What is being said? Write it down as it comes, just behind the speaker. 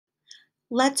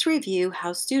Let's review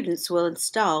how students will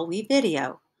install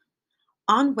WeVideo.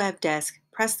 On WebDesk,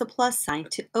 press the plus sign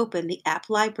to open the app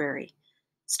library.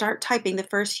 Start typing the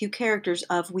first few characters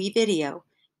of WeVideo.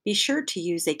 Be sure to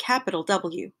use a capital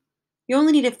W. You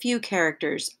only need a few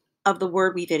characters of the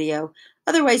word WeVideo,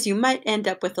 otherwise you might end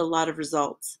up with a lot of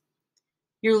results.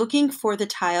 You're looking for the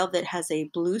tile that has a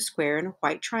blue square and a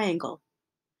white triangle.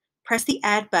 Press the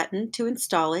Add button to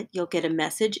install it. You'll get a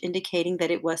message indicating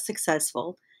that it was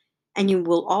successful, and you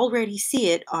will already see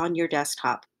it on your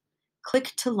desktop.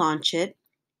 Click to launch it,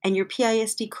 and your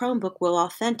PISD Chromebook will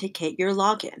authenticate your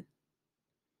login.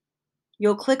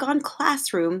 You'll click on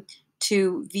Classroom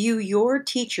to view your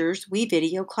teacher's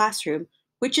WeVideo classroom,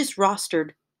 which is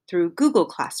rostered through Google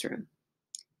Classroom.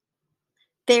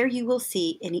 There you will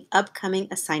see any upcoming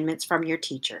assignments from your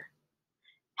teacher.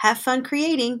 Have fun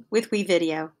creating with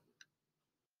WeVideo.